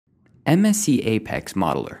MSC Apex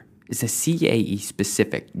Modeler is a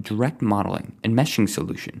CAE-specific direct modeling and meshing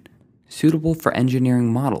solution suitable for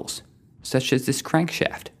engineering models, such as this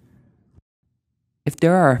crankshaft. If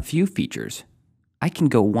there are a few features, I can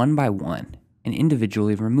go one by one and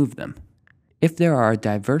individually remove them. If there are a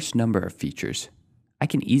diverse number of features, I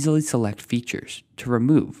can easily select features to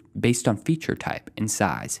remove based on feature type and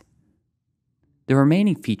size. The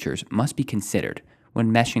remaining features must be considered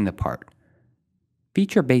when meshing the part.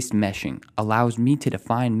 Feature-based meshing allows me to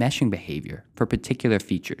define meshing behavior for particular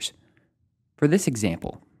features. For this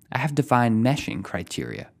example, I have defined meshing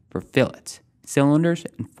criteria for fillets, cylinders,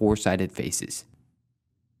 and four-sided faces.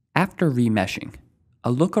 After remeshing,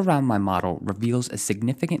 a look around my model reveals a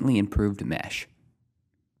significantly improved mesh.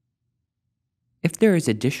 If there is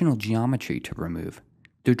additional geometry to remove,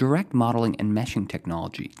 the direct modeling and meshing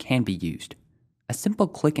technology can be used. A simple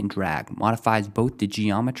click and drag modifies both the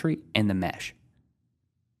geometry and the mesh.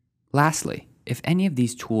 Lastly, if any of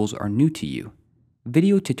these tools are new to you,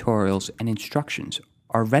 video tutorials and instructions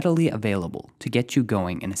are readily available to get you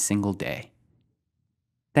going in a single day.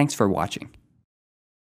 Thanks for watching.